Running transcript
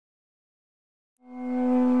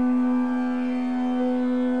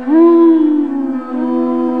Om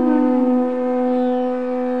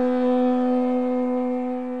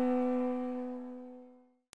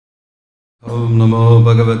Namo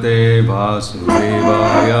Bhagavate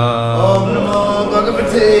Vasudevaya. Om Namo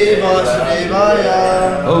Bhagavate Vasudevaya.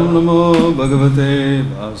 Om Namo Bhagavate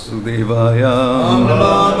Vasudevaya. Om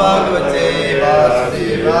Namo Bhagavate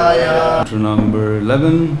Vasudevaya. Mantra number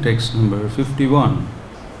 11, text number 51.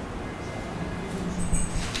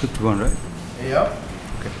 51, right? Yep.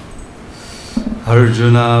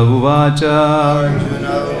 Arjuna Uvacha.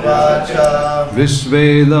 Arjuna Uvacha.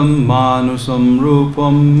 Vishvedam Manusam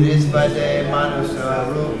Rupam. Visvade Manusa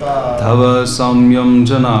Rupa. Tava Samyam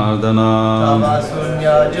Janardana. Tava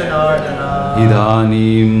Sunya Janardana.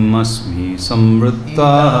 Idanim Asmi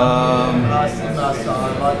Samvritta. Asima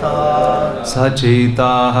Sarvata.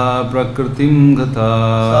 Sachetaha Prakritim Gata.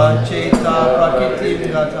 Sacheta Prakritim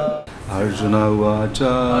Gata. Arjuna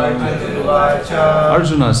Uvacha. Arjuna Uvacha.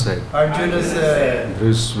 Arjuna said, Arjuna said,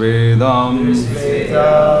 Drisvedam.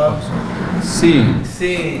 Drisvedam.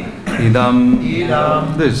 Seeing.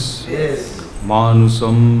 Idam. This.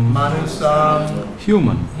 Manusam. Manusam.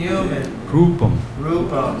 Human. Rupam.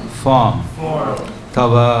 Form.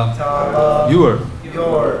 Tava. Your.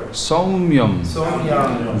 Saumyam.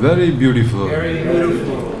 Very beautiful.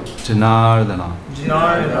 Janardana.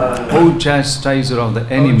 O chastiser of the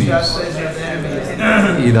enemies.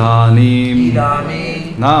 Idanim.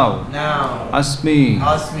 Now. Asmi.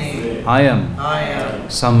 I am.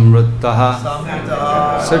 Samvrittaha.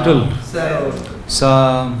 Settled.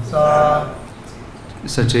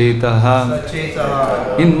 Sachetaha.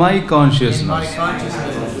 In my consciousness.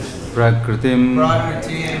 Prakritim.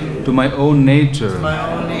 To my own nature.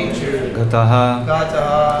 Gataha.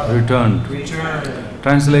 Returned.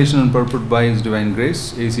 Translation and purport by His Divine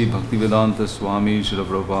Grace, A.C. Bhaktivedanta Swami Srila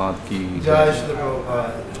Prabhupada ki. Jai Srila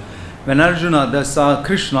Prabhupada. When Arjuna thus saw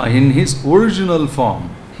Krishna in his original form,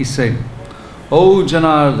 he said, O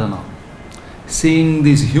Janardana, seeing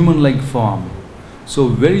this human-like form, so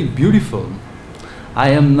very beautiful, I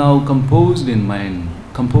am now composed in mind,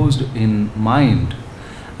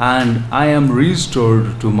 and I am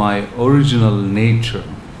restored to my original nature.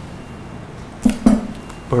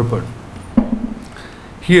 Purport.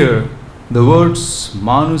 Here, the words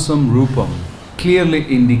Manusam Rupam clearly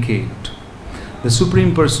indicate the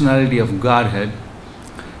Supreme Personality of Godhead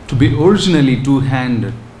to be originally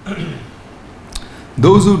two-handed.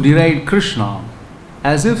 Those who deride Krishna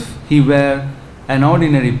as if he were an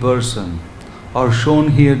ordinary person are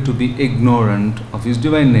shown here to be ignorant of his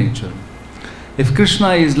divine nature. If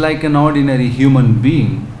Krishna is like an ordinary human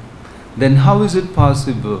being, then how is it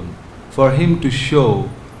possible for him to show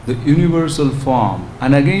the universal form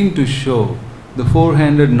and again to show the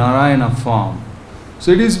four-handed Narayana form?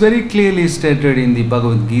 So it is very clearly stated in the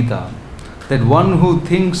Bhagavad-Gita that one who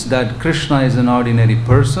thinks that Krishna is an ordinary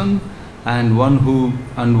person and who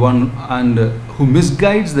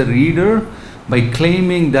misguides the reader by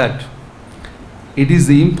claiming that it is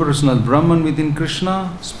the impersonal Brahman within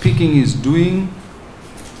Krishna speaking is doing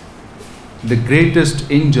the greatest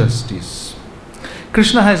injustice.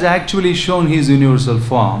 Krishna has actually shown his universal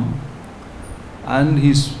form and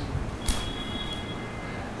his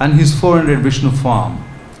 400 Vishnu form.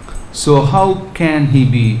 So how can he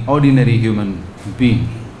be ordinary human being?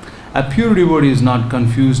 A pure devotee is not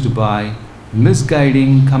confused by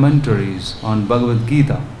misguiding commentaries on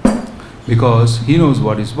Bhagavad-Gita because he knows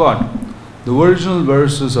what is what. The original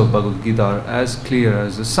verses of Bhagavad-Gita are as clear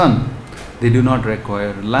as the sun. They do not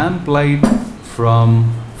require lamplight from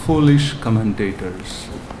foolish commentators.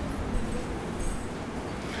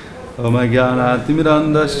 Om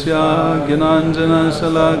Jnanaatimirandasya Jnananjana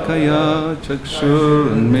Shalakaya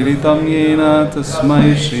Chakshurunmilitam Yena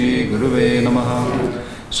Tasmai Shri Guruve Namaha.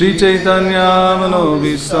 Shri Chaitanya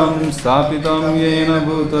Manobhisam Sthapitam Yena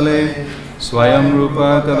Bhutale Swayam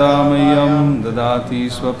Rupa Kadamayam Dadati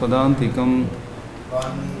Swapadantikam.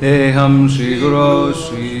 Eham Shri Guru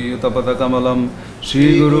Shri Utapata Kamalam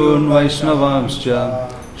Shri Gurun Vaishnavamscha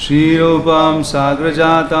Shri Rupam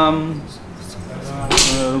Sagrajatam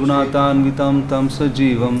Raghunatanvitam Tam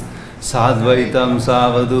Sajivam Sadvaitam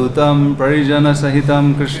Savadutam Parijana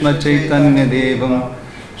Sahitam Krishna Chaitanya Devam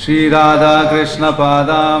Shri Radha Krishna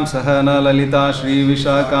Padam Sahana Lalita Shri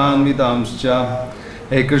Vishakanvitamscha.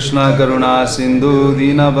 Hey Krishna Karuna Sindhu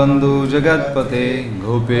Dina Bandhu Jagatpate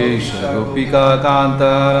Gopesha Gopika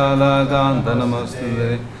Kanta Radha Kanta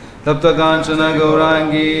Namaste Tapta Kanchana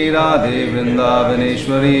Gaurangi Radhe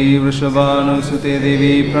Vrindavaneshwari Vrishabhanu Sute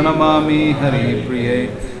Devi Pranamami Hari Priye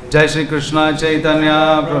Jai Shri Krishna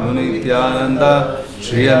Chaitanya Prabhu Nityananda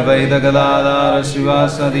Shri Advaita Gadadhara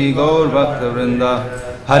Srivasadi Gaur Bhakta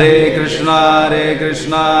Vrinda Hare Krishna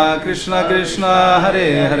Krishna Krishna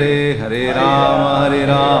Hare Hare Hare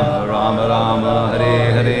Rama Rama Rama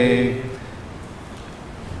Hare Hare.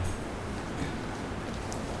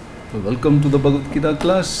 Welcome to the Bhagavad-Gita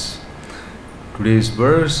class. Today's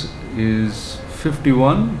verse is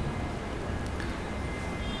 51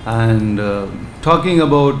 and talking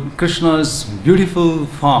about Krishna's beautiful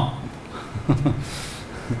form.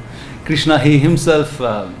 Krishna, he himself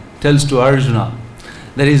tells to Arjuna,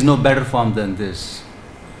 there is no better form than this.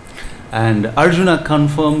 And Arjuna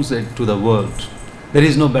confirms it to the world. There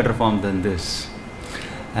is no better form than this.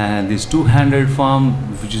 And this two-handed form,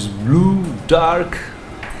 which is blue, dark,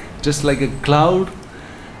 just like a cloud,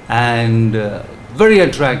 and very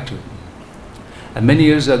attractive. And many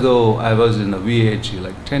years ago, I was in a VH,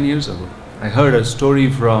 like 10 years ago. I heard a story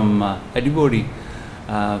from a devotee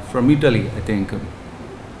from Italy, I think.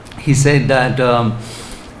 He said that,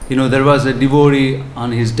 there was a devotee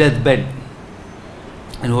on his deathbed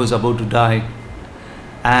and was about to die.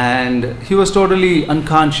 And he was totally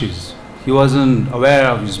unconscious. He wasn't aware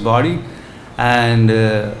of his body. And,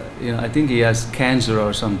 I think he has cancer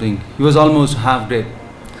or something. He was almost half dead.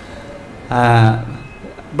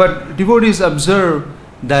 But devotees observe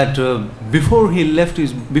that before he leaves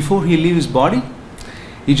his body,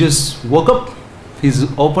 he just woke up, he's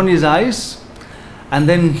opened his eyes, and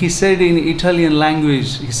then he said in Italian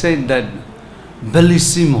language, he said that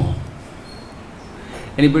bellissimo.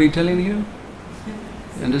 Anybody Italian here?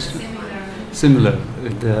 Understand? Similar.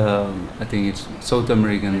 I think it's South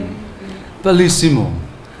American. Bellissimo.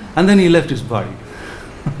 And then he left his body.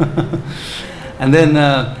 And then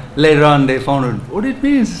later on they found out what it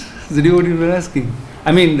means. The devotees were asking.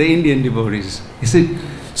 I mean the Indian devotees. He said,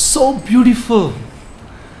 so beautiful,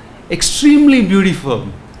 extremely beautiful.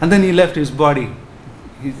 And then he left his body.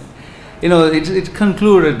 It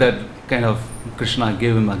concluded that kind of Krishna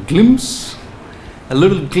gave him a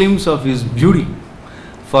little glimpse of his beauty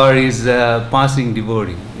for his passing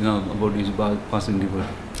devotee, about his passing devotee.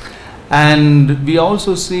 And we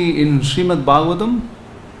also see in Srimad Bhagavatam,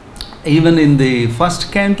 even in the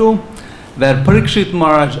first canto, where Parikshit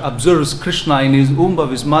Maharaj observes Krishna in his womb of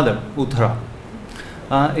his mother, Uttara.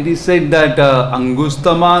 It is said that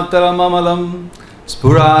Angustamataramamalam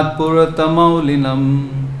Spurat Puratamaulinam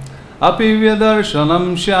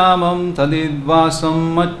Apivyadarshanam Shyamam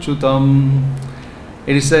Tadidvasam Achyutam.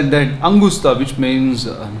 It is said that Angusta, which means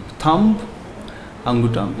thumb,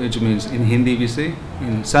 Angutam, which means in Hindi we say,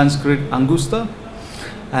 in Sanskrit Angusta,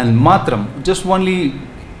 and Matram, just only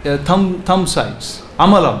thumb size,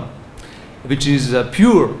 Amalam, which is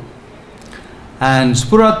pure, and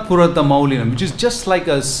Spurat Purata Maulinam, which is just like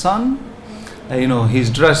a sun. His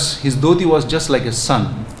dress, his dhoti was just like a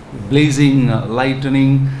sun, blazing,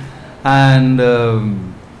 lightening, and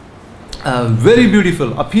very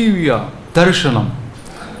beautiful. Apivya Darshanam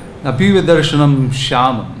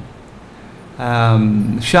Shyamam.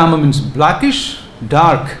 Shyama means blackish,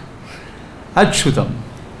 dark. Achyutam.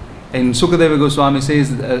 And Sukadeva Goswami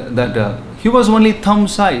says that he was only thumb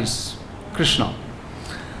size, Krishna.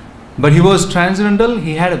 But he was transcendental.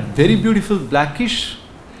 He had a very beautiful blackish,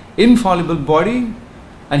 infallible body,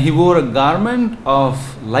 and he wore a garment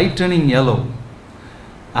of lightening yellow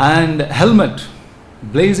and helmet,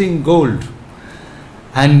 blazing gold.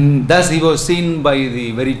 And thus he was seen by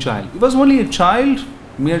the very child. He was only a child,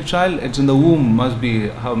 mere child. It's in the womb, must be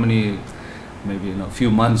how many, maybe a few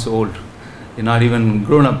months old. You're not even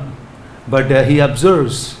grown up. But he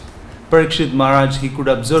observes, Parikshit Maharaj, he could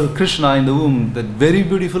observe Krishna in the womb, that very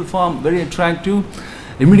beautiful form, very attractive,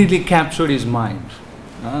 immediately captured his mind.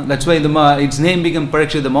 That's why its name became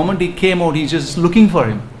Parikshit. The moment he came out, he's just looking for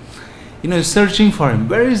him. Searching for him.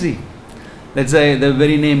 Where is he? Let's say the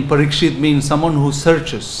very name Parikshit means someone who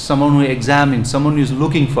searches, someone who examines, someone who is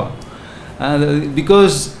looking for.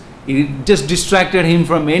 Because it just distracted him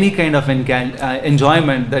from any kind of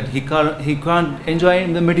enjoyment that he can't enjoy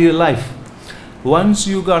in the material life. Once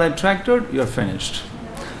you got attracted, you're finished.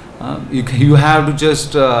 You have to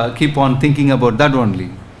just keep on thinking about that only.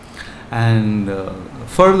 And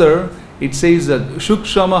further, it says that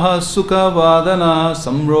Shukshamaha Sukha Vadana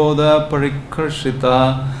Samrodha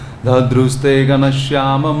Parikrashita Dadruste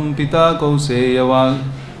Ganashyamam Pita Kauseya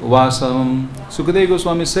Vasam. Sukadeva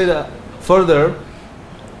Goswami said further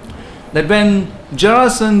that when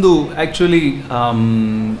Jarasandhu actually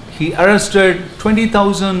he arrested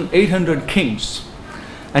 20,800 kings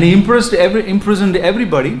and he imprisoned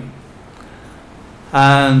everybody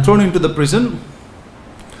and thrown into the prison.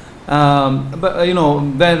 But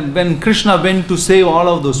when Krishna went to save all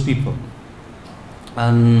of those people,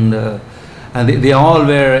 and they all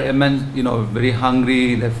were very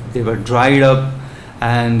hungry. They were dried up,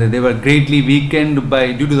 and they were greatly weakened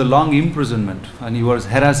due to the long imprisonment, and he was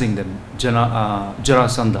harassing them,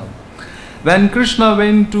 Jarasandha. When Krishna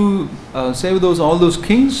went to save all those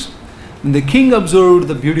kings, the king observed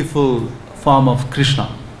the beautiful form of Krishna,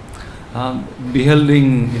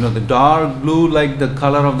 beholding the dark blue like the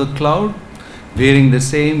color of the cloud, wearing the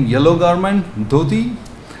same yellow garment, dhoti,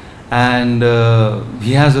 and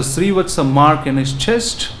he has a Srivatsa mark in his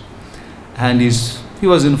chest, and he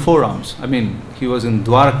was in forearms. He was in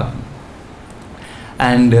Dwarka,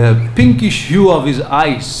 and pinkish hue of his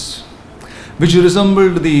eyes, which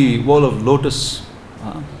resembled the wall of lotus,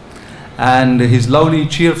 and his lovely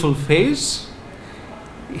cheerful face,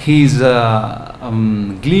 his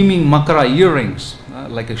gleaming makara earrings,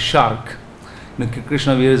 like a shark.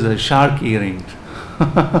 Krishna wears a shark earring.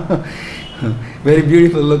 Very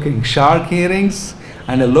beautiful looking shark earrings,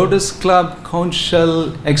 and a lotus club, conch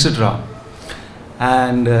shell, etc.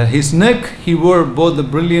 And his neck, he wore both the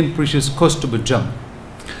brilliant precious kaustubha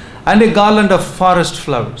and a garland of forest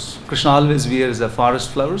flowers. Krishna always wears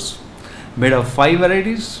forest flowers made of 5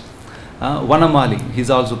 varieties. Vanamali, he's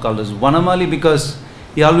also called as Vanamali because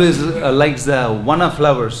he always likes the Vana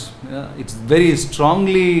flowers. It's very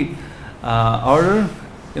strongly odor,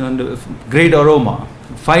 great aroma.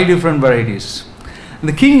 5 different varieties. And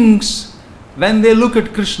the kings, when they look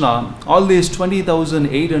at Krishna, all these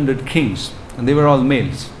 20,800 kings, and they were all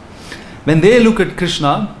males, when they look at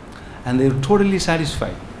Krishna, and they were totally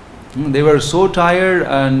satisfied. They were so tired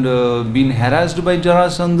and being harassed by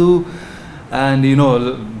Jarasandhu, and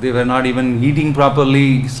they were not even eating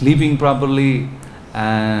properly, sleeping properly,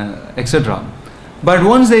 etc. But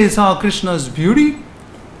once they saw Krishna's beauty,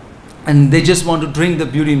 and they just want to drink the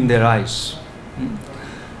beauty in their eyes,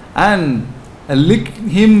 and lick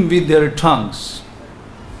him with their tongues,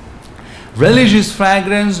 relish his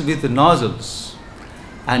fragrance with nostrils,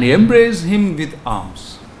 and embrace him with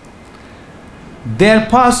arms. Their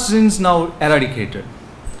past sins now eradicated.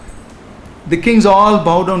 The kings all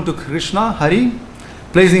bow down to Krishna, Hari,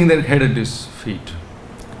 placing their head at his feet.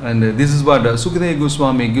 And this is what Sukadeva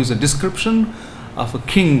Goswami gives a description of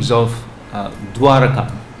kings of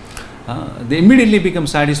Dwaraka. They immediately become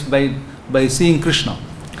satisfied by seeing Krishna.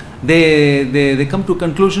 They come to a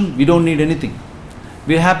conclusion, we don't need anything.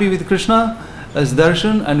 We are happy with Krishna as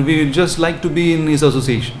darshan, and we would just like to be in his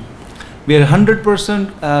association. We are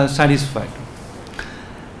 100% satisfied.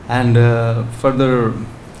 And further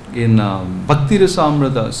in Bhakti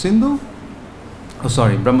Rasamrita Sindhu,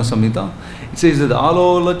 Brahma Samhita, it says that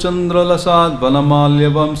Alola Chandra Lasad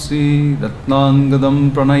Vanamalya Vamsi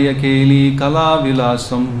Ratnangadam Pranaya Keli Kala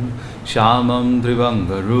Vilasam Shyamam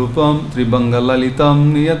Tribanga Rupam Tribanga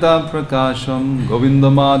Lalitam Niyata Prakasham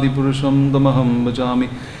Govindamadi Purusham Damaham Bhajami.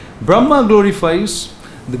 Brahma glorifies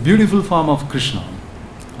the beautiful form of Krishna.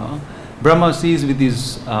 Brahma sees with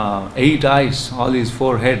his 8 eyes, all his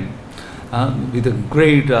forehead, with a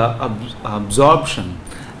great absorption,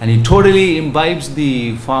 and he totally imbibes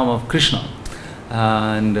the form of Krishna.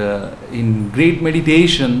 And in great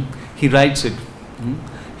meditation, he writes it.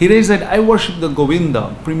 He writes that I worship the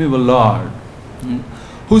Govinda, primeval Lord,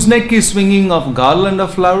 whose neck is swinging of garland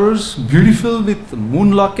of flowers, beautiful with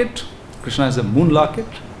moon locket. Krishna has a moon locket.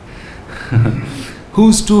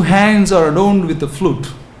 Whose 2 hands are adorned with a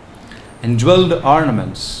flute and jeweled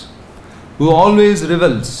ornaments, who always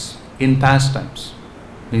revels in pastimes.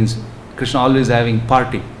 Means Krishna always having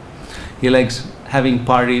party. He likes having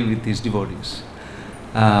party with his devotees.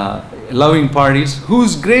 Loving parties,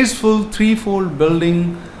 whose graceful threefold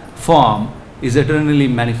building form is eternally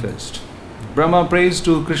manifest. Brahma prays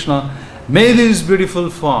to Krishna, may this beautiful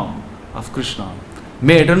form of Krishna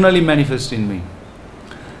may eternally manifest in me.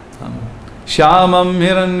 Shyamam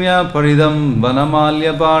hiranya paridam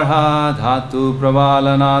vanamalya parha dhatu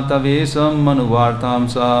pravalanata vesam manuvartam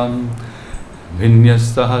sam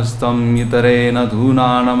vinyastahastam yitarena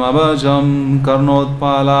dhunanam abhajam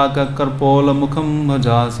karnotpalaka karpola mukham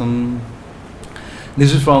bhajasam.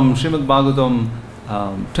 This is from Srimad Bhagavatam,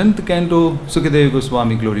 10th canto. Sukadeva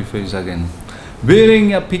Goswami glorifies again.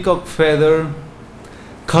 Wearing a peacock feather,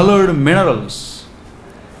 colored minerals,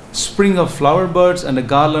 spring of flower buds, and a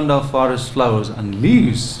garland of forest flowers and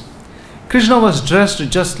leaves, Krishna was dressed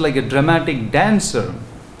just like a dramatic dancer.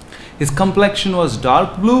 His complexion was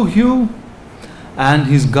dark blue hue, and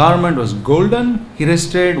his garment was golden. He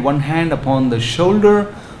rested one hand upon the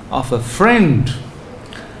shoulder of a friend,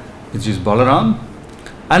 which is Balaram,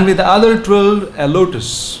 and with the other 12 a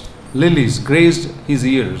lotus lilies graced his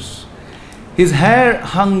ears. His hair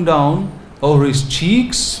hung down over his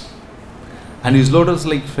cheeks, and his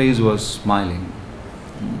lotus-like face was smiling.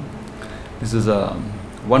 This is a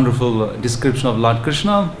wonderful description of Lord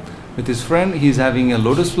Krishna with his friend. He is having a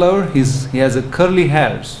lotus flower. He has a curly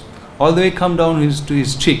hairs all the way come down to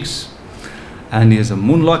his cheeks, and he has a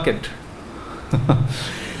moon locket.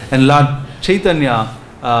 And Lord Chaitanya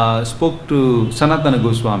spoke to Sanatana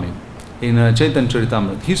Goswami in Chaitanya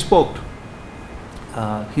Charitamrita. He spoke.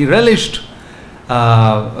 He relished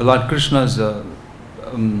Lord Krishna's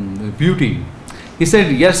beauty. He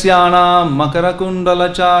said, Yasyana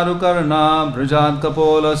makarakundala charukarna brajat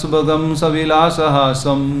kapola subhagam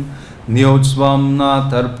savilasahasam nyotsvam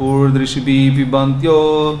natarpur drishibhi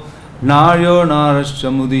pibantyo naryo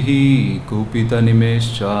narascha mudihi kupita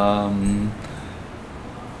nimescha.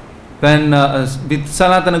 When with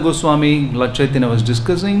Sanatana Goswami, Lord Chaitanya was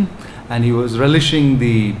discussing, and he was relishing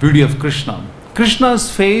the beauty of Krishna.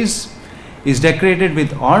 Krishna's face is decorated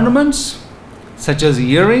with ornaments such as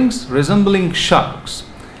earrings resembling sharks.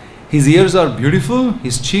 His ears are beautiful,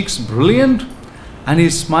 his cheeks brilliant, and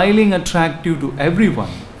his smiling attractive to everyone.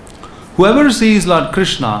 Whoever sees Lord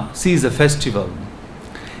Krishna sees a festival.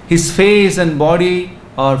 His face and body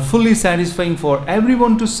are fully satisfying for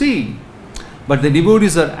everyone to see. But the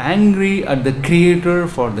devotees are angry at the Creator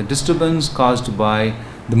for the disturbance caused by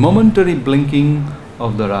the momentary blinking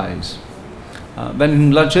of their eyes.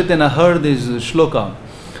 When Lord Chaitanya heard this shloka,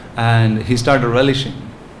 and he started relishing,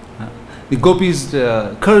 the gopis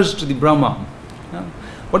cursed the Brahma.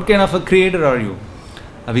 What kind of a creator are you?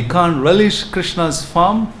 We can't relish Krishna's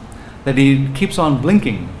form, that he keeps on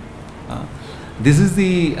blinking. This is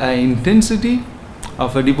the intensity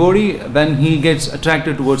of a devotee when he gets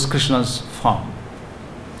attracted towards Krishna's form.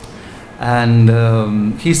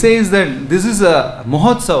 And he says that this is a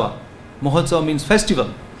Mahotsava. Mahotsava means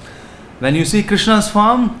festival. When you see Krishna's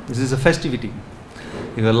form, this is a festivity.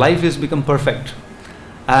 Your life has become perfect.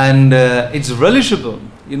 And it's relishable.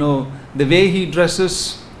 You know, the way he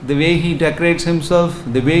dresses, the way he decorates himself,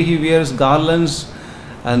 the way he wears garlands,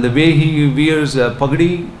 and the way he wears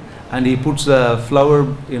pagadi, and he puts a flower,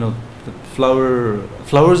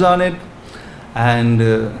 flowers on it, and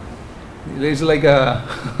it's like a,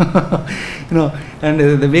 and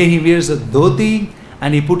the way he wears a dhoti,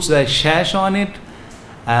 and he puts a sash on it,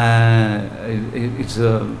 it's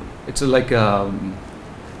like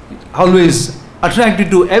always attracted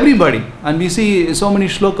to everybody. And we see so many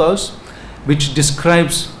shlokas which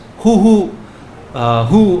describes who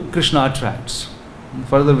Krishna attracts.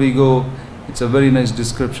 Further we go, it's a very nice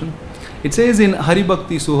description. It says in Hari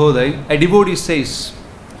Bhakti Suhodai, a devotee says,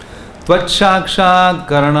 Tvatshakshat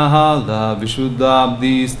karanaha da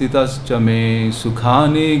vishuddhabdi stitascha me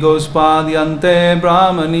sukhani gospadyante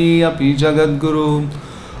brahmani api jagadguru.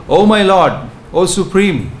 O my Lord, O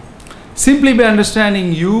Supreme, simply by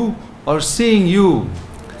understanding you or seeing you,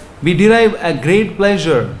 we derive a great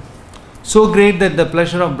pleasure, so great that the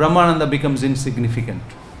pleasure of Brahmananda becomes insignificant.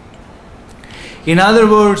 In other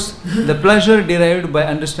words, the pleasure derived by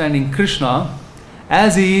understanding Krishna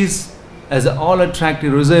as he is as an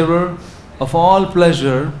all-attractive reservoir of all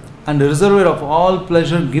pleasure and a reservoir of all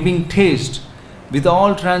pleasure-giving taste with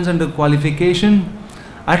all transcendental qualification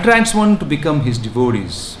attracts one to become his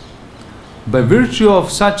devotees. By virtue of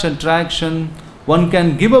such attraction, one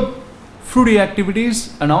can give up fruity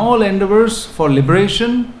activities and all endeavors for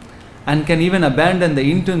liberation, and can even abandon the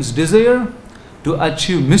intense desire to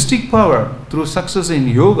achieve mystic power through success in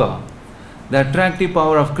yoga. The attractive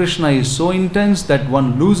power of Krishna is so intense that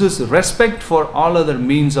one loses respect for all other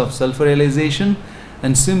means of self-realization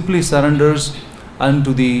and simply surrenders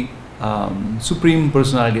unto the Supreme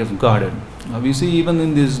Personality of Godhead. We see even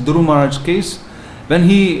in this Dhruva Maharaj case, when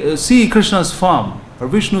he see Krishna's form or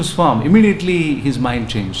Vishnu's form, immediately his mind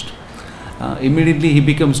changed. Immediately he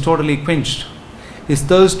becomes totally quenched. His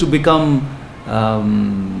thirst to become,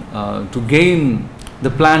 to gain the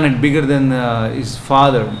planet bigger than his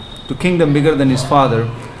father, to kingdom bigger than his father,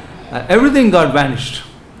 everything got vanished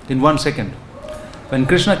in 1 second. When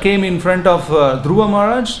Krishna came in front of Dhruva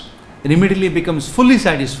Maharaj, it immediately becomes fully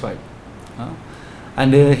satisfied.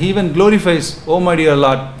 And he even glorifies, oh my dear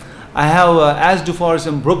Lord, I have asked for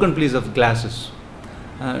some broken piece of glasses.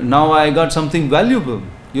 Now I got something valuable,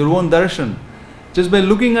 your own darshan. Just by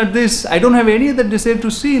looking at this, I don't have any other desire to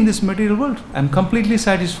see in this material world. I am completely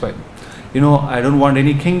satisfied. I don't want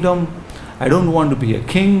any kingdom. I don't want to be a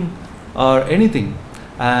king or anything.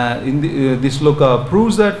 This sloka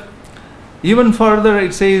proves that. Even further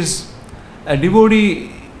it says, a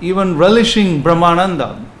devotee even relishing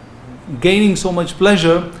Brahmananda, gaining so much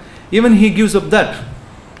pleasure, even he gives up that.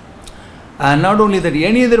 And not only that,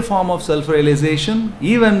 any other form of self-realization,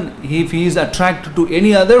 even if he is attracted to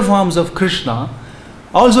any other forms of Krishna,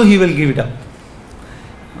 also he will give it up.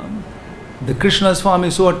 The Krishna's form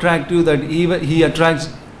is so attractive that even he attracts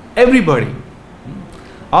everybody.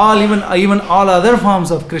 Even all other forms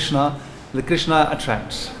of Krishna, the Krishna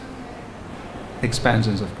attracts.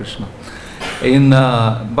 Expansions of Krishna. In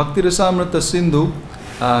Bhakti Rasamrita Sindhu,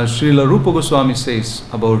 Srila Rupa Goswami says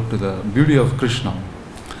about the beauty of Krishna.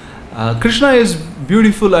 Krishna is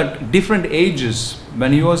beautiful at different ages.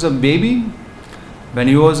 When he was a baby, when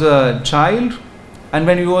he was a child, and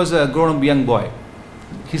when he was a grown-up young boy.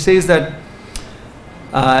 He says that,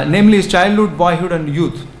 namely his childhood, boyhood and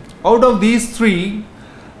youth. Out of these three,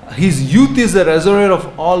 his youth is the reservoir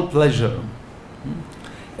of all pleasure.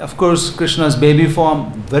 Of course, Krishna's baby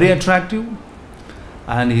form, very attractive,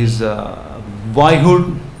 and his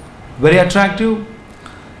boyhood, very attractive,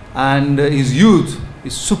 and his youth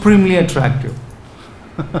is supremely attractive.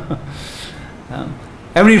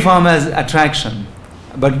 Every form has attraction.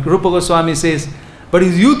 But Rupa Goswami says, but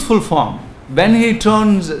his youthful form, when he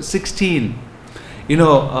turns 16,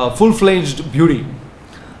 full-fledged beauty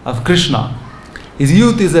of Krishna, his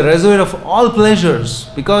youth is a reservoir of all pleasures,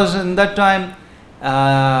 because in that time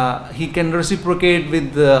he can reciprocate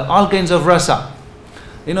with all kinds of rasa.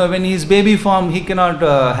 When he is baby form, he cannot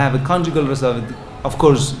have a conjugal rasa. Of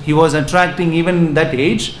course, he was attracting even that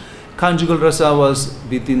age. Conjugal rasa was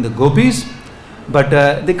within the gopis, but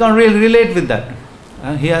they can't really relate with that.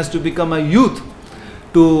 He has to become a youth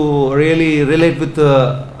to really relate with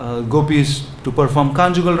the gopis to perform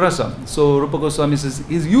conjugal rasa. So Rupa Goswami says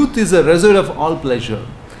his youth is a reservoir of all pleasure,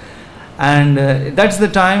 and that's the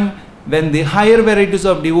time when the higher varieties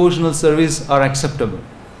of devotional service are acceptable.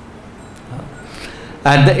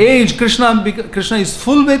 At the age Krishna is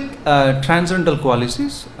full with transcendental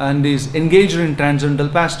qualities and is engaged in transcendental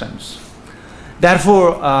pastimes.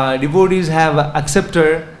 Therefore, devotees have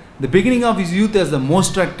accepted the beginning of his youth as the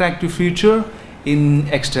most attractive feature in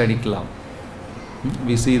ecstatic love.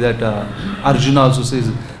 We see that Arjuna also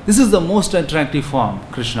says, this is the most attractive form,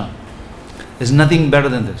 Krishna. There's nothing better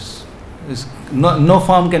than this. No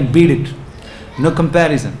form can beat it. No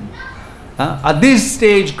comparison. At this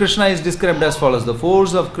stage, Krishna is described as follows. The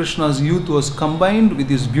force of Krishna's youth was combined with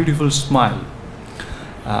his beautiful smile,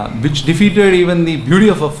 which defeated even the beauty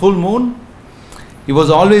of a full moon. He was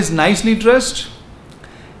always nicely dressed,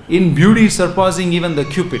 in beauty surpassing even the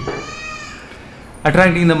Cupid,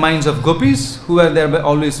 attracting the minds of gopis who were thereby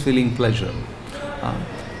always feeling pleasure.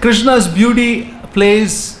 Krishna's beauty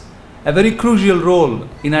plays a very crucial role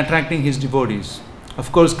in attracting his devotees.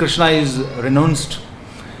 Of course, Krishna is renounced,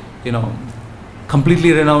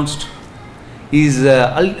 completely renounced. He is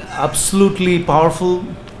absolutely powerful.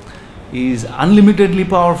 He is unlimitedly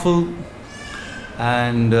powerful,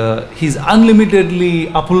 and he is unlimitedly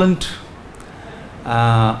opulent.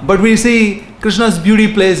 But we see Krishna's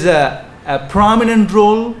beauty plays a prominent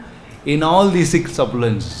role in all these 6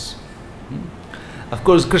 opulences. Of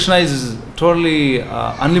course, Krishna is totally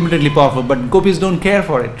unlimitedly powerful, but gopis don't care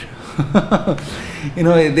for it.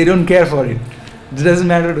 They don't care for it. It doesn't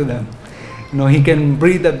matter to them. He can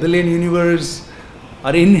breathe a billion universe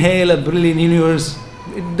or inhale a billion universe.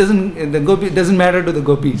 It doesn't matter to the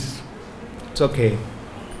gopis. It's okay.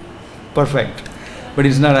 Perfect. But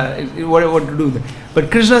it's not what to do.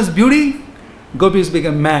 But Krishna's beauty, gopis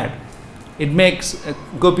become mad. It makes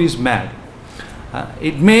gopis mad.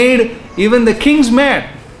 It made even the kings mad.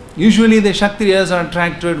 Usually the Kshatriyas are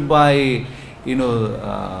attracted by,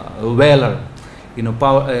 valor,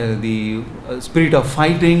 power, the spirit of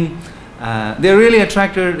fighting. They are really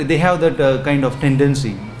attracted. They have that kind of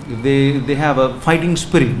tendency. They have a fighting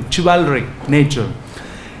spirit, chivalric nature.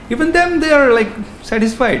 Even them, they are like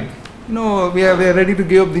satisfied. We are ready to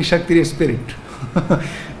give up the Kshatriya spirit.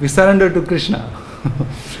 We surrender to Krishna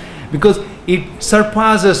because it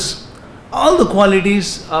surpasses all the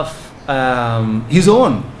qualities of his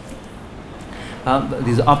own.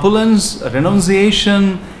 His opulence,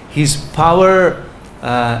 renunciation, his power,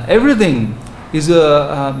 everything is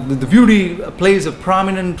the beauty plays a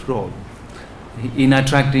prominent role in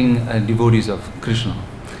attracting devotees of Krishna.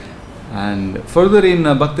 And further in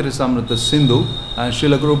Bhakti Rasamrita Sindhu,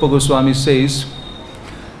 Srila Rupa Goswami says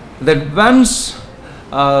that once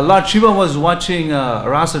Lord Shiva was watching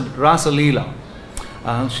Rasa Leela.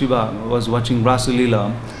 Shiva was watching Rasa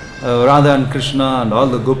Leela, Radha and Krishna and all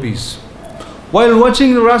the gopis. While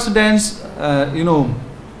watching the Rasa dance,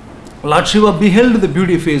 Lord Shiva beheld the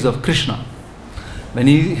beauty face of Krishna. When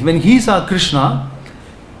he saw Krishna,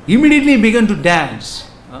 he immediately began to dance.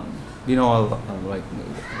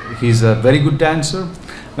 He's a very good dancer.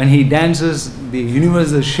 When he dances, the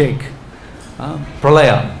universe will shake.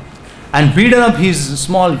 pralaya, and beaten up his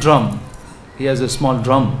small drum. He has a small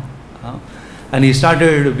drum, and he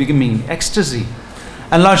started becoming ecstasy.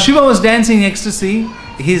 And Lord Shiva was dancing in ecstasy.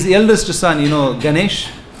 His eldest son, Ganesh,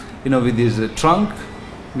 with his trunk,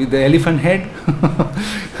 with the elephant head,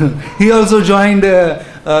 he also joined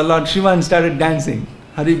Lord Shiva and started dancing.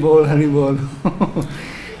 Hari Bol, Hari Bol.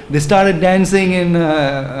 They started dancing in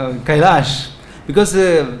Kailash, because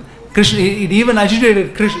Krishna, it even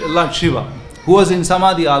agitated Lord Shiva, who was in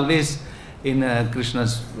Samadhi always in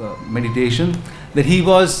Krishna's meditation, that he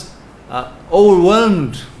was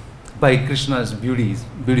overwhelmed by Krishna's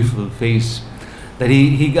beautiful face, that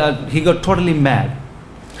he got totally mad.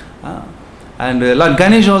 And Lord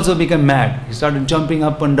Ganesh also became mad. He started jumping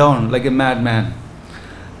up and down like a madman.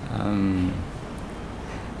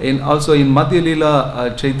 Also in Madhya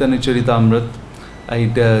Lila Chaitanya Charitamrita,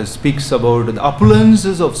 it speaks about the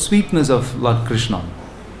opulences of sweetness of Lord Krishna.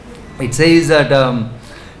 It says that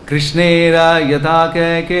Krishnera yatha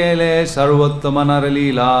kele sarvottama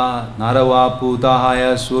naralila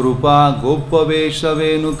naravaputahaya swarupa gopavesha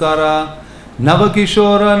venukara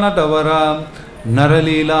navakishora natavara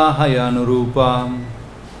naralila hayanurupa.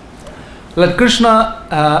 Lord Krishna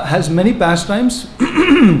has many pastimes,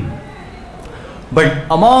 but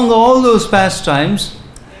among all those pastimes,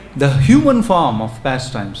 the human form of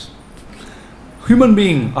pastimes, human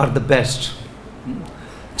beings are the best.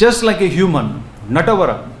 Just like a human,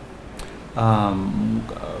 Natavara.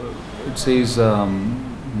 It says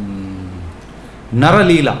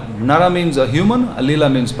Naralila. Nara means a human, Alila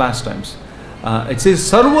means pastimes. It says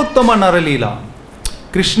Sarvottama Naralila.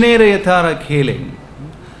 Krishnera yathara khele.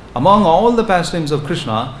 Among all the pastimes of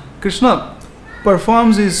Krishna, Krishna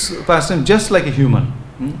performs his pastime just like a human.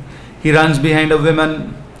 He runs behind a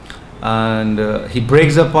woman, and he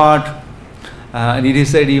breaks apart, and it is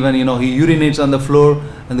said even he urinates on the floor,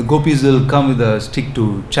 and the gopis will come with a stick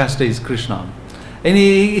to chastise Krishna, and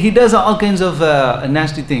he does all kinds of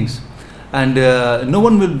nasty things, and no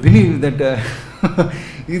one will believe that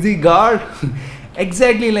is he God?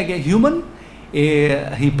 Exactly like a human,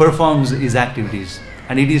 he performs his activities,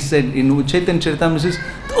 and it is said in Chaitanya Charitamrita,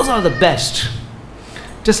 those are the best,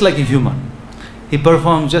 just like a human. He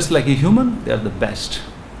performs just like a human. They are the best.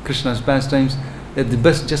 Krishna's pastimes, they're the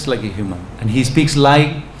best, just like a human. And he speaks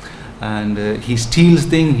lie, and he steals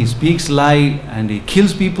things, he speaks lie, and he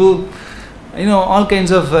kills people, all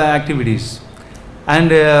kinds of activities.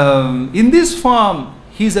 And in this form,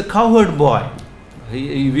 he's a cowherd boy.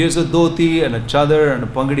 He wears a dhoti and a chadar and a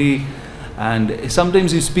pagadi, and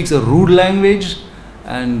sometimes he speaks a rude language,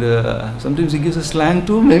 and sometimes he gives a slang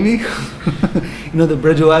too, maybe. The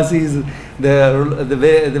Brajavasis,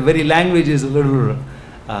 the very language is a little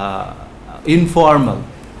informal.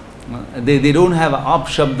 They don't have ap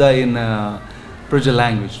shabda in Praja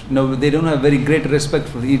language. They don't have very great respect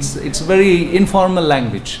for it. It's very informal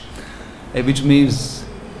language, which means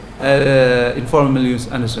informal, you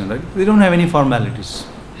understand, right? They don't have any formalities,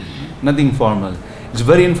 nothing formal. It's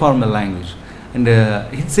very informal language. And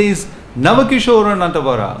it says Navakishora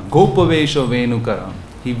Natavara Gopavesha Venukara.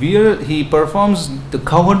 He performs the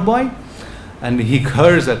cowherd boy, and he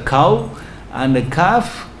herd's a cow and a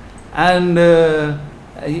calf, and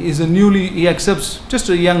he accepts just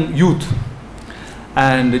a young youth,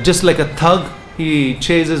 and just like a thug, he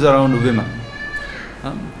chases around women,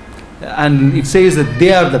 and it says that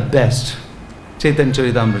they are the best. Chaitanya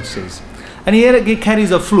Charitamrita says, and he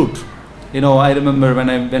carries a flute. I remember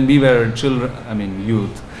when we were children,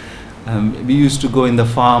 youth, we used to go in the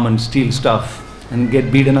farm and steal stuff and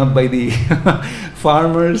get beaten up by the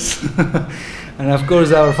farmers. And of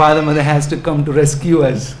course our father mother has to come to rescue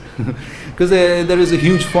us. Because there is a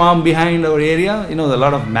huge farm behind our area, a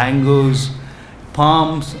lot of mangoes,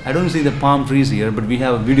 palms. I don't see the palm trees here, but we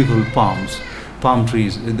have beautiful palm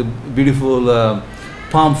trees, the beautiful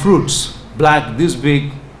palm fruits, black, this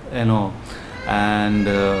big, and when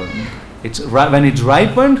it's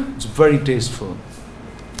ripened, it's very tasteful,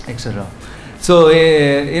 etc. So,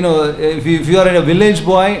 if you are a village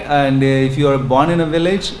boy, and if you are born in a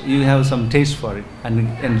village, you have some taste for it,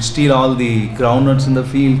 and steal all the groundnuts in the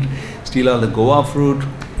field, steal all the guava fruit.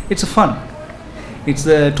 It's fun. It's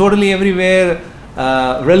totally everywhere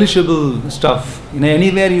relishable stuff.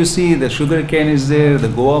 Anywhere you see, the sugar cane is there, the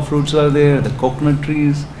guava fruits are there, the coconut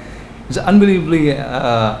trees. It's unbelievably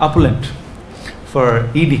opulent for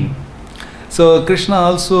eating. So Krishna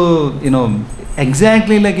also,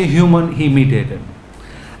 exactly like a human, he imitated.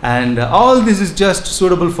 And all this is just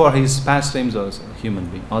suitable for his pastimes also, human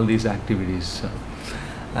being, all these activities.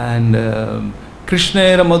 And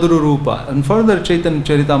Krishnera Madhura Rupa. And further Chaitanya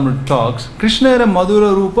Charitamrita talks, Krishnera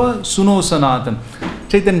Madhura Rupa Suno Sanatan.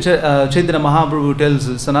 Chaitanya Mahaprabhu tells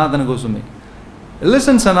Sanatana Goswami,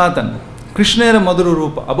 listen Sanatan, Krishnera Madhura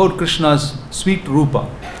Rupa, about Krishna's sweet Rupa.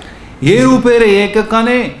 Ye Rupere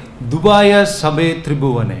Ekakane Dubaya Sabe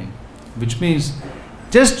Tribhuvane, which means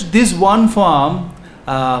just this one form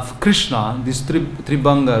of Krishna, this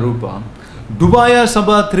Tribhanga Rupa, Dubaya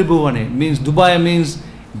Sabha Tribhuvane, means Dubaya means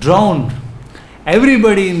drowned.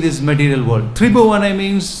 Everybody in this material world. Tribhuvane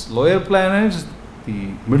means lower planets,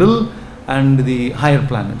 the middle and the higher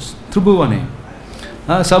planets. Tribhuvane.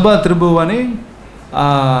 Sabha Tribhuvane.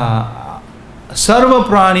 Sarva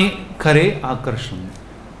Prani Kare Akarshan.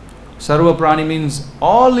 Sarva Prani means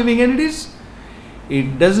all living entities.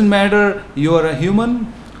 It doesn't matter you are a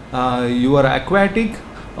human, you are aquatic,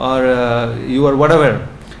 or you are whatever.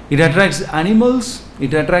 It attracts animals,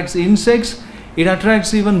 it attracts insects, it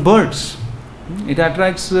attracts even birds. It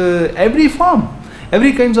attracts every form,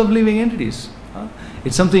 every kinds of living entities.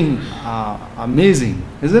 It's something amazing,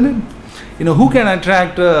 isn't it? You know, who can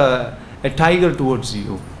attract a tiger towards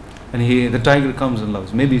you? And the tiger comes and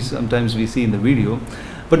loves. Maybe sometimes we see in the video,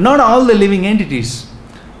 but not all the living entities.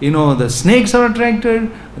 You know, the snakes are attracted,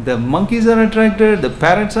 the monkeys are attracted, the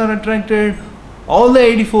parrots are attracted. All the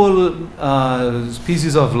 84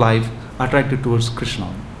 species of life are attracted towards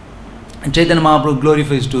Krishna. And Chaitanya Mahaprabhu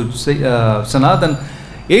glorifies to Sanatan,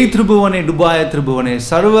 Ei Tribhuvane, Dubaya Tribhuvane,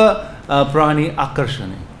 Sarva Prani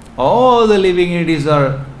Akarshane. All the living entities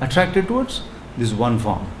are attracted towards this one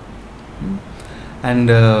form. And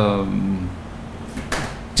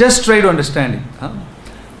just try to understand it.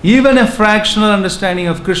 Even a fractional understanding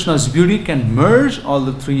of Krishna's beauty can merge all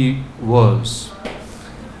the three worlds.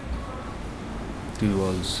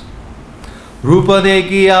 Rupa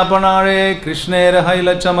deki apanare Krishnera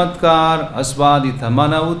haila chamatkar asvaditha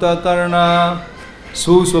manauta karna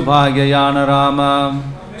susvabhagya yana rama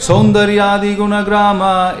saundaryadi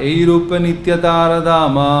gunagrama eirupa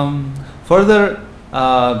nityataradama. Further,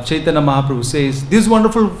 Chaitanya Mahaprabhu says, this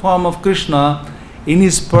wonderful form of Krishna in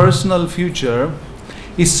his personal future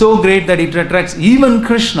is so great that it attracts even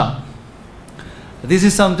Krishna. This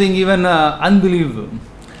is something even unbelievable.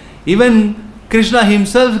 Even Krishna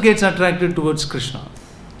himself gets attracted towards Krishna.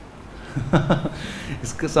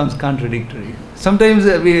 It sounds contradictory. Sometimes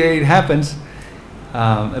it happens.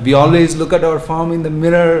 We always look at our form in the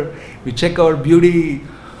mirror. We check our beauty,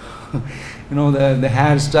 you know, the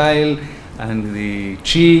hairstyle and the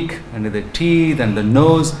cheek and the teeth and the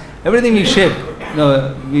nose. Everything we shape. You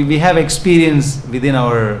know, we have experience within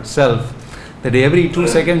ourselves that every 2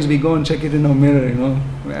 seconds we go and check it in our mirror. You know,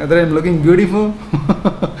 whether I'm looking beautiful.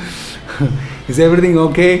 Is everything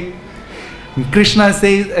okay? And Krishna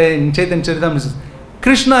says in Chaitanya Charitamrita,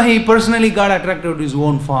 Krishna, he personally got attracted to his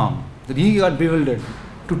own form, that he got bewildered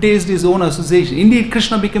to taste his own association. Indeed,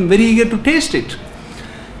 Krishna became very eager to taste it.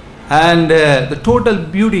 And the total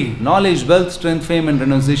beauty, knowledge, wealth, strength, fame and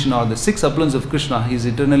renunciation are the 6 opulence of Krishna. He is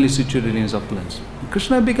eternally situated in his opulence.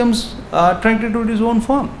 Krishna becomes attracted to his own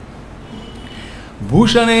form.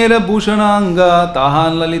 Bhushanera Bhushananga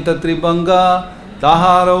Tahan Lalita Tribhanga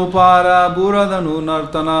Tahara Upara Buradanu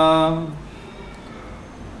Nartana.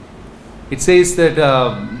 It says that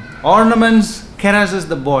ornaments caresses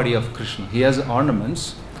the body of Krishna. He has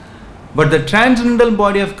ornaments, but the transcendental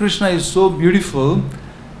body of Krishna is so beautiful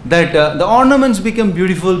that the ornaments become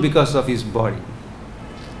beautiful because of his body.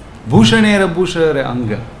 Bhushanera Bhushanera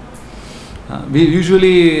Anga. We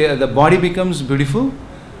usually the body becomes beautiful.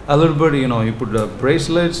 A little bit, you know, you put the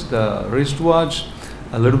bracelets, the wristwatch,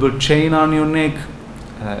 a little bit chain on your neck,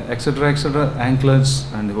 etc., etc., anklets,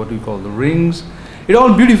 and what we call the rings. It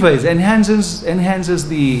all beautifies, enhances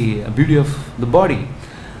the beauty of the body.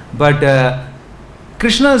 But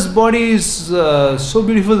Krishna's body is so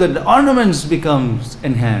beautiful that the ornaments becomes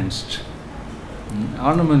enhanced.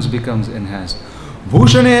 Ornaments becomes enhanced.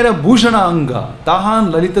 Bhushanera Bhushana Anga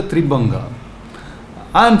Tahan Lalita Tribhanga.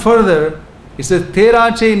 And further, it says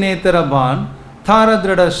Terache Netaraban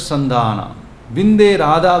Tharadrada Sandhana Vinde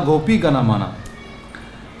Radha Gopi Ganamana.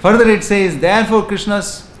 Further it says, therefore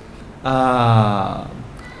Krishna's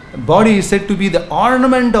body is said to be the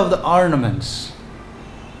ornament of the ornaments.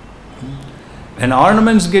 And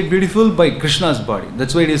ornaments get beautiful by Krishna's body.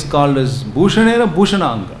 That's why it is called as Bhushanera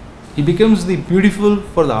Bhushananga. He becomes the beautiful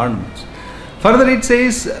for the ornaments. Further it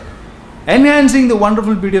says, enhancing the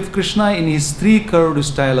wonderful beauty of Krishna in his 3-curved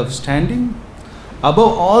style of standing.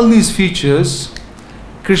 Above all these features,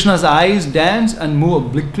 Krishna's eyes dance and move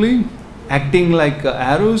obliquely, acting like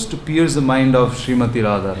arrows to pierce the mind of Srimati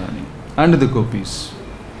Radharani and the gopis.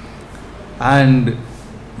 And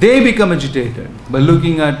they become agitated by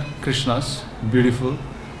looking at Krishna's beautiful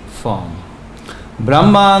form.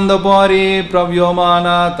 Brahmandapari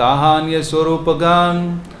pravyomana tahanya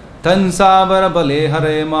swarupagan tansavara bale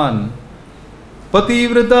hareman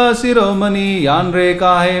pativrata siromani yanre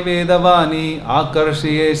kahe vedavani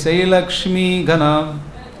akarshiye say Lakshmi Ghana.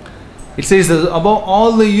 It says that above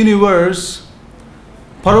all the universe,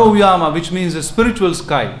 Parovyama, which means the spiritual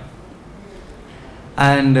sky,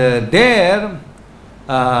 and there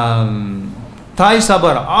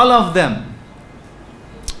Thaisabara, all of them,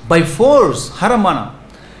 by force, Haramana,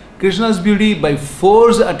 Krishna's beauty by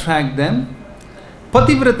force attract them.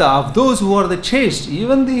 Pativrata, of those who are the chaste,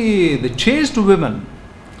 even the chaste women,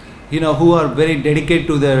 who are very dedicated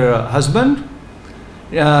to their husband.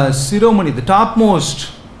 Siromani, the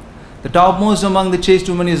topmost among the chaste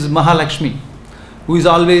women is Mahalakshmi, who is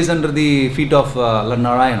always under the feet of Lord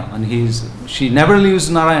Narayana, and she never leaves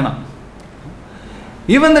Narayana.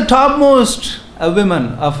 Even the topmost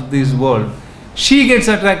women of this world, she gets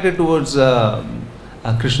attracted towards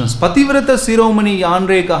Krishna's. Pativrata Siromani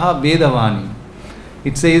Yanre Kaha Vedavani.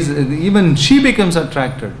 It says even she becomes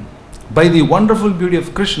attracted by the wonderful beauty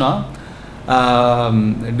of Krishna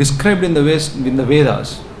described in the Vedas.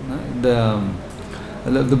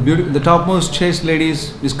 The topmost chaste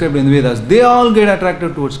ladies described in the Vedas, they all get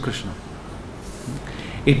attracted towards Krishna.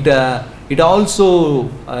 It also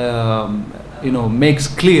makes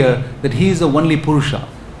clear that he is the only Purusha.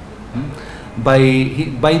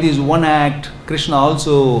 By this one act, Krishna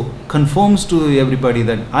also confirms to everybody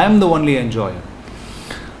that I am the only enjoyer.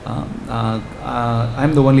 I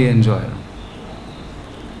am the only enjoyer,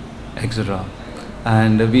 etc.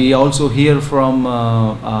 And we also hear from,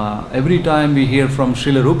 every time we hear from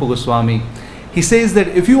Srila Rupa Goswami, he says that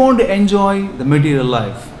if you want to enjoy the material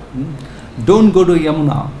life, don't go to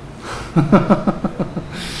Yamuna.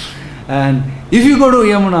 And if you go to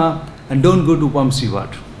Yamuna, and don't go to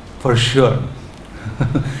Vamsivat, for sure.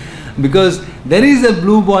 Because there is a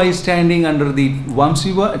blue boy standing under the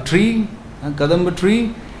Vamsiva tree, Kadamba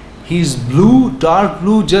tree. He is blue, dark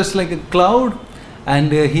blue, just like a cloud.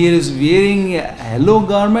 And he is wearing a yellow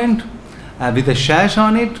garment with a sash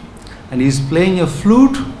on it, and he is playing a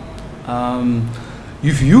flute.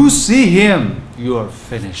 If you see him, you are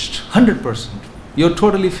finished, 100%. You are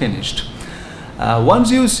totally finished.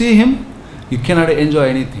 Once you see him, you cannot enjoy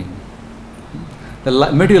anything. The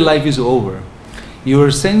material life is over.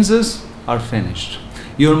 Your senses are finished.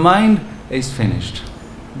 Your mind is finished.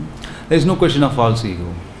 There is no question of false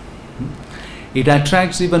ego. It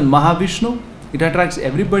attracts even Mahavishnu. It attracts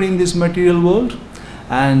everybody in this material world,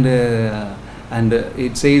 and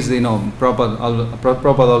it says,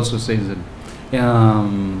 Prabhupada also says it.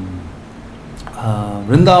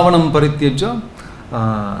 Vrindavanam parityajya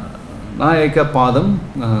nayaka padam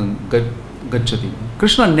gacchati.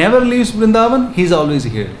 Krishna never leaves Vrindavan; he is always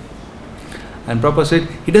here. And Prabhupada said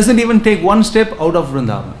he doesn't even take one step out of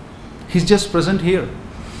Vrindavan. He's just present here,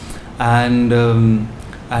 and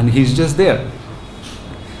he's just there.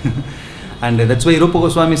 And that's why Rupa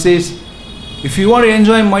Goswami says, if you want to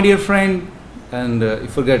enjoy, my dear friend, and you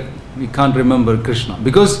forget, we can't remember Krishna.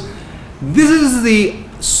 Because this is the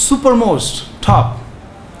supermost, top,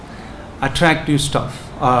 attractive stuff,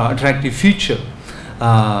 attractive feature,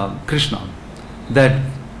 Krishna. That,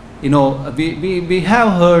 we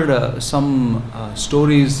have heard some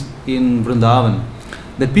stories in Vrindavan,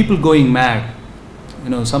 that people going mad,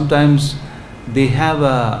 sometimes they have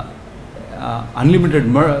a unlimited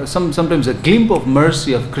sometimes a glimpse of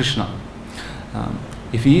mercy of Krishna.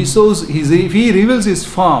 If he reveals his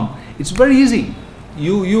form, it's very easy.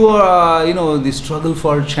 You are the struggle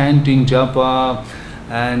for chanting japa,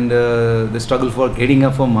 and the struggle for getting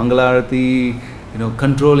up for Mangalarati,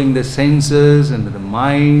 controlling the senses and the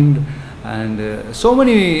mind, and so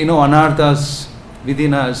many anarthas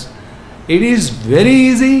within us. It is very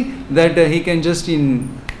easy that he can just in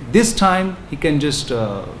this time he can just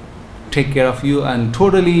take care of you and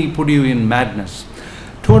totally put you in madness.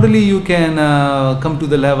 Totally you can come to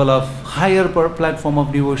the level of higher platform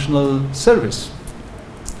of devotional service.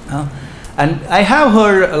 And I have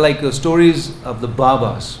heard stories of the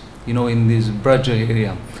Babas, in this Braja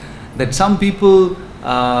area, that some people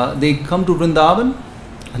they come to Vrindavan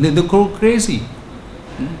and they go crazy.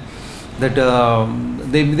 That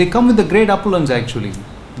they come with the great opulence actually.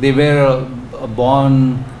 They were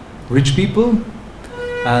born rich people,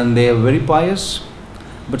 and they are very pious,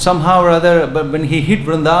 but somehow or other, but when he hit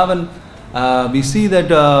Vrindavan, we see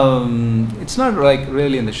that it's not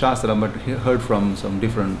really in the Shastra, but he heard from some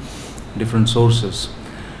different sources,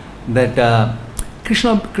 that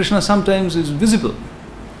Krishna sometimes is visible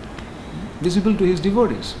to his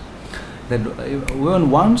devotees. That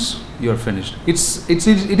when once you are finished, it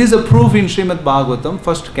is a proof in Srimad Bhagavatam,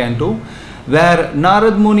 first canto, where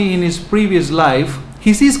Narad Muni in his previous life,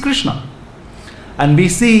 he sees Krishna. And we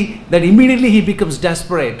see that immediately he becomes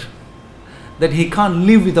desperate, that he can't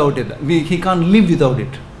live without it. He can't live without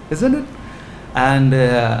it, isn't it? And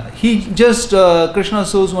he just, Krishna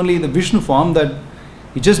shows only the Vishnu form, that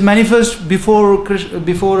he just manifests before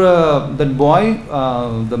that boy,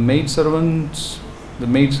 the maidservant's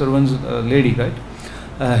lady, right?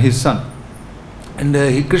 His son. And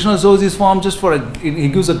Krishna shows his form just for he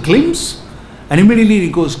gives a glimpse, and immediately he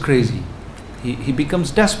goes crazy. He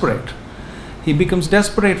becomes desperate. He becomes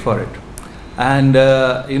desperate for it. And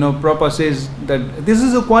Prabhupada says that this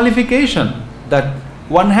is a qualification, that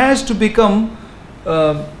one has to become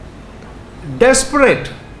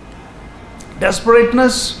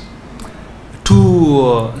desperateness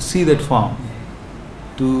to see that form,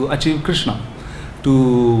 to achieve Krishna,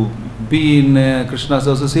 to be in Krishna's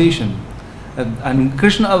association. And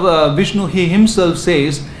Krishna, Vishnu, he himself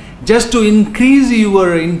says, just to increase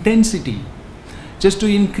your intensity, just to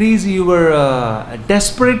increase your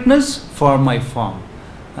desperateness for my form,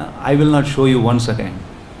 I will not show you once again.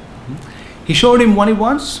 He showed him only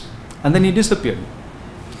once, and then he disappeared.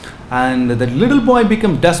 And that little boy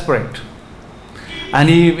became desperate. And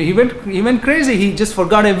he went crazy. He just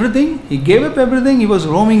forgot everything. He gave up everything. He was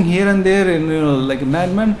roaming here and there, and like a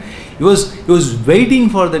madman. He was waiting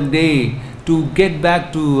for the day to get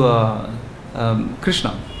back to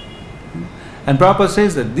Krishna. And Prabhupada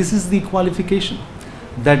says that this is the qualification,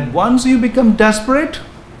 that once you become desperate,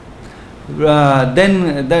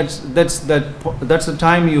 then that's the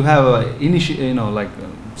time you have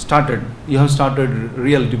started. You have started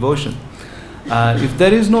real devotion. If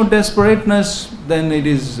there is no desperateness, then it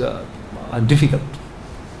is difficult.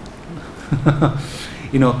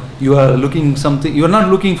 You are looking something. You are not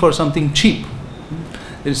looking for something cheap.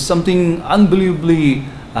 There is something unbelievably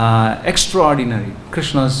extraordinary,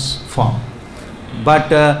 Krishna's form. But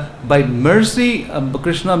by mercy,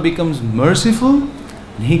 Krishna becomes merciful.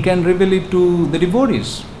 He can reveal it to the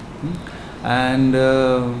devotees, and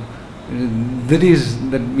that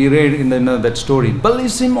we read in that story.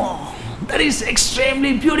 Bellissimo, that is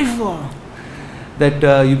extremely beautiful. That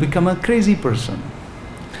you become a crazy person.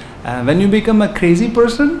 When you become a crazy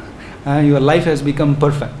person, your life has become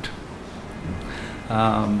perfect.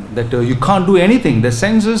 That you can't do anything. The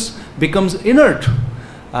senses becomes inert.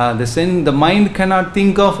 The mind cannot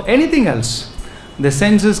think of anything else. The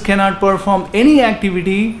senses cannot perform any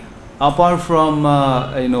activity apart from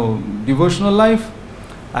devotional life,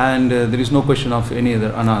 and there is no question of any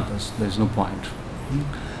other anarthas. There is no point.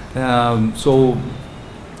 So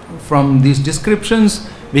from these descriptions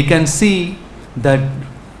we can see that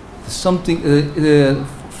something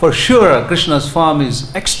for sure Krishna's form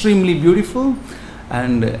is extremely beautiful,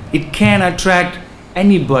 and it can attract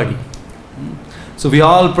anybody. So we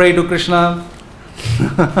all pray to Krishna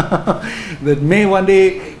that may one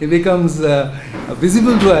day it becomes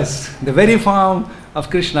visible to us, the very form of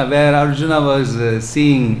Krishna, where Arjuna was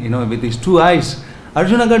seeing, with his two eyes.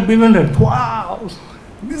 Arjuna got bewildered. Wow,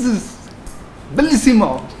 this is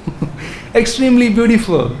bellissimo, extremely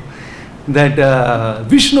beautiful. That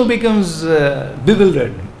Vishnu becomes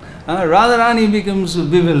bewildered, Radharani becomes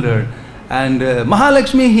bewildered, and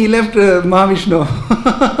Mahalakshmi, he left Mahavishnu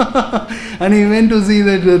and he went to see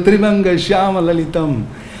that Tribanga Shyama Lalitam,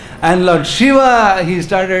 and Lord Shiva, he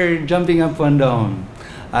started jumping up and down.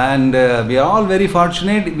 And we are all very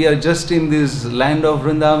fortunate. We are just in this land of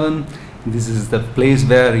Vrindavan. This is the place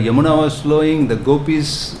where Yamuna was flowing, the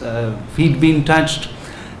gopis' feet being touched,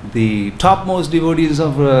 the topmost devotees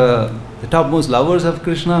of the topmost lovers of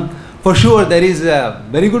Krishna. For sure, there is a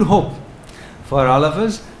very good hope for all of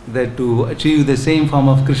us that to achieve the same form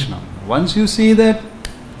of Krishna. Once you see that,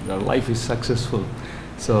 your life is successful.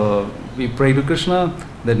 So we pray to Krishna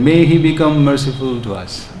that may he become merciful to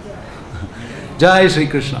us. Jai Shri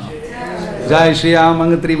Krishna. Jai Shri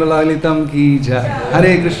Amangatri Balalitam ki jai.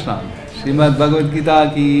 Hare Krishna. Srimad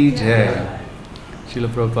Bhagavad-Gita ki jai. Srila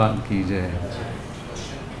Prabhupada ki jai.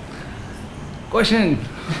 Question?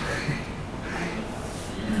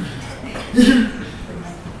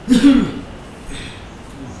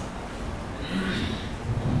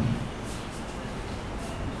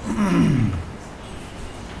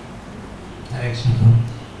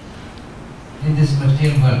 In this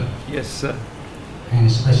material world, Yes, sir. and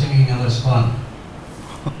especially in our ISKCON,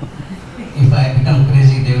 if I become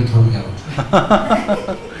crazy, they will throw me out.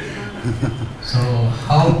 So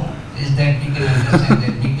how is that we can understand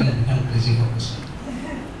that we can become crazy for Krishna?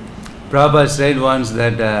 Prabhupada said once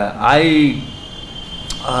that I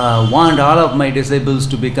want all of my disciples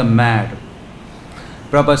to become mad.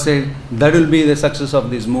 Prabhupada said that will be the success of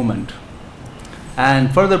this movement.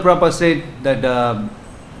 And further Prabhupada said that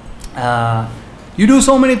you do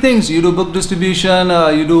so many things. You do book distribution,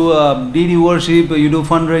 you do deity worship, you do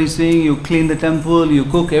fundraising, you clean the temple, you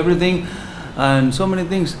cook everything, and so many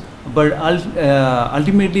things. But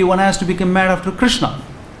ultimately one has to become mad after Krishna.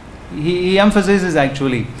 He emphasizes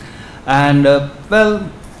actually. And well,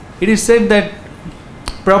 it is said that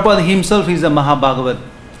Prabhupada himself is a Mahabhagavat,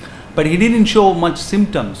 but he didn't show much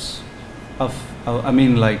symptoms of,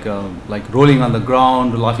 like rolling on the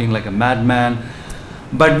ground, laughing like a madman.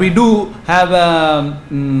 But we do have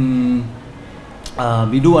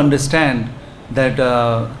we do understand that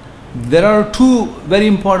there are two very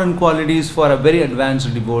important qualities for a very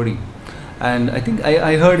advanced devotee, and I think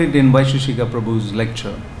I heard it in Vaisheshika Prabhu's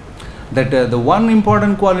lecture, that the one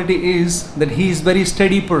important quality is that he is very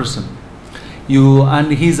steady person.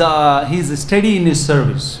 He's steady in his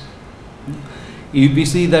service. We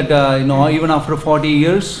see that even after 40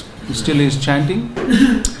 years, he still is chanting.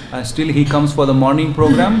 Still he comes for the morning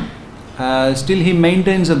program. Still he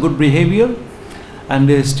maintains a good behavior,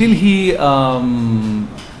 and still he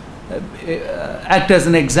act as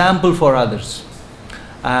an example for others.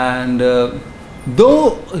 And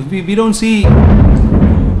though we don't see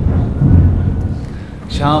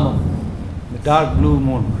Shama, the dark blue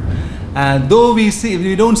moon, though we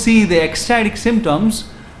don't see the ecstatic symptoms,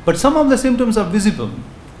 but some of the symptoms are visible.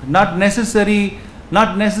 Not necessary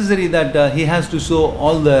that he has to show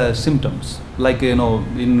all the symptoms, like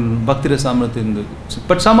in Bhakti Rasamrita.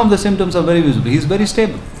 But some of the symptoms are very visible. He is very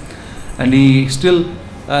stable, and he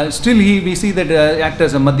we see that act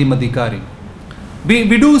as a Madhyamadhikari.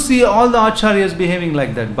 We do see all the acharyas behaving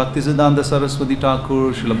like that. Bhaktisiddhanta Saraswati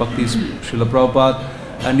Thakur, Srila Bhakti, Srila Prabhupada,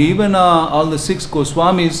 and even all the 6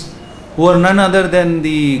 Goswamis, who are none other than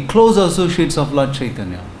the close associates of Lord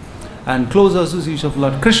Chaitanya and close associates of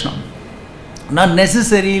Lord Krishna. Not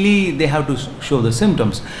necessarily they have to show the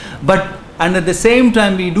symptoms, and at the same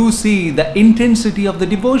time we do see the intensity of the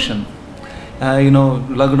devotion.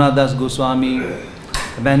 Raghunath Das Goswami,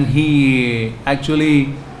 when he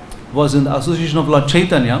actually was in the association of Lord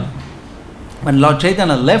Chaitanya, when Lord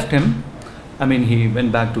Chaitanya left him, when he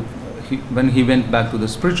went back to the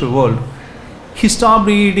spiritual world, he stopped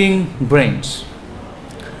eating grains,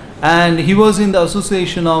 and he was in the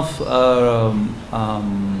association of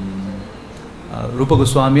Rupa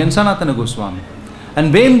Goswami and Sanatana Goswami.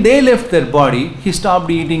 And when they left their body, he stopped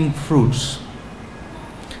eating fruits.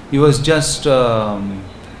 He was just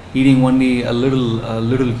eating only a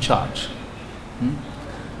little charge.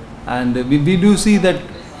 And we do see that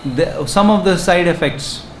some of the side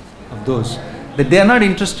effects of those, that they are not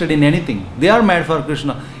interested in anything. They are mad for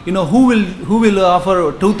Krishna. Who will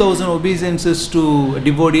offer 2,000 obeisances to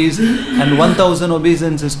devotees and 1,000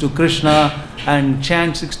 obeisances to Krishna and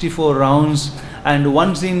chant 64 rounds, and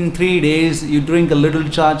once in 3 days you drink a little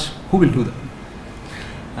charge? Who will do that?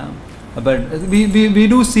 But we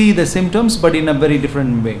do see the symptoms, but in a very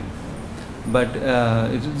different way. But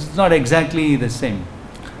it's not exactly the same.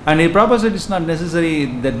 And Prabhupada said it's not necessary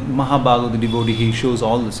that Mahabhagavad, the devotee, he shows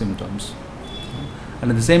all the symptoms. And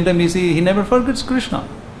at the same time we see he never forgets Krishna.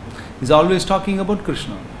 He's always talking about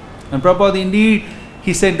Krishna. And Prabhupada, indeed,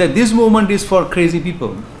 he said that this movement is for crazy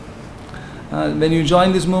people. When you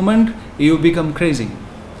join this movement, you become crazy.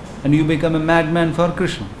 And you become a madman for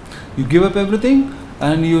Krishna. You give up everything,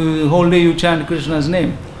 and you whole day you chant Krishna's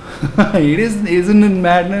name. Isn't it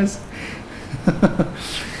madness?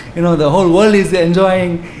 The whole world is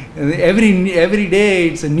enjoying, every day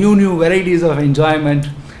it's a new varieties of enjoyment.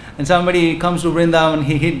 And somebody comes to Vrindavan,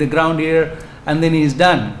 he hit the ground here, and then he's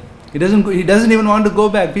done. He doesn't even want to go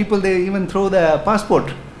back. People, they even throw the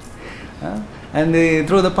passport. And they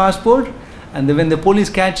throw the passport, and when the police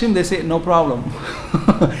catch him, they say, no problem.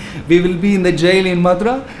 We will be in the jail in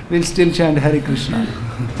Mathura, we'll still chant Hare Krishna.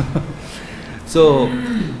 So,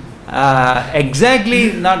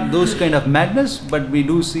 exactly not those kind of madness, but we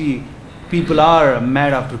do see people are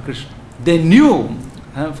mad after Krishna. They knew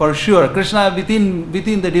for sure Krishna within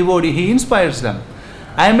the devotee, he inspires them.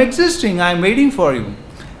 I am existing, I am waiting for you.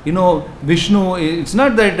 Vishnu, it's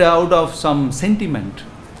not that out of some sentiment.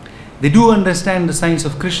 They do understand the science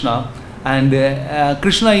of Krishna, and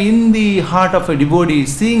Krishna in the heart of a devotee,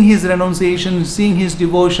 seeing his renunciation, seeing his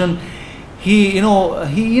devotion, he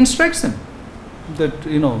instructs him that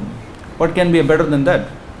what can be better than that.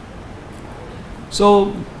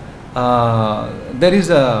 So there is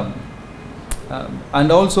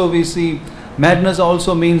and also we see madness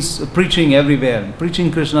also means preaching everywhere.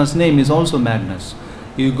 Preaching Krishna's name is also madness.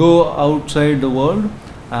 You go outside the world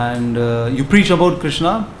and you preach about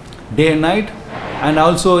Krishna day and night, And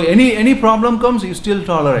also any problem comes, you still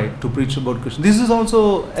tolerate to preach about Krishna. This is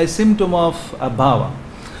also a symptom of bhava,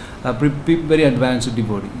 a very advanced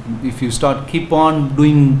devotee. If you keep on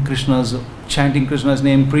doing chanting Krishna's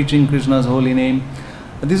name, preaching Krishna's holy name,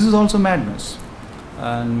 this is also madness.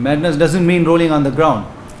 And madness doesn't mean rolling on the ground.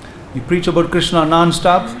 You preach about Krishna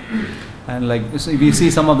non-stop, and like we see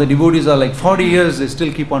some of the devotees are like 40 years, they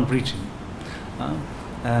still keep on preaching.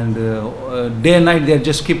 And day and night they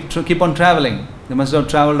just keep on traveling. They must have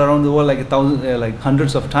traveled around the world like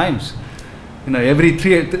hundreds of times. Every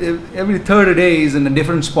third day is in a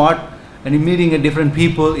different spot, and he's meeting different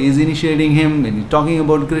people. He's initiating him, and he's talking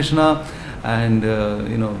about Krishna, and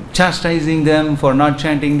chastising them for not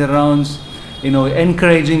chanting the rounds.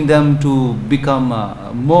 Encouraging them to become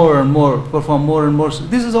more and more, perform more and more.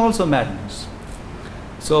 This is also madness.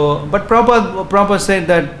 So, but Prabhupada said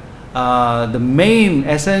that the main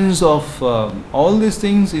essence of all these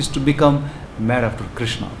things is to become mad after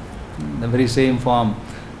Krishna. In the very same form,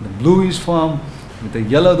 the bluish form, with the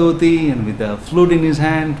yellow dhoti and with the flute in his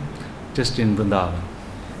hand, just in Vrindavan.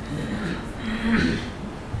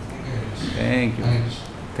 Thank you.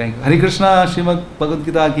 Thank you. Hare Krishna, Srimad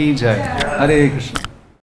Bhagavad-Gita ki jai. Hare Krishna.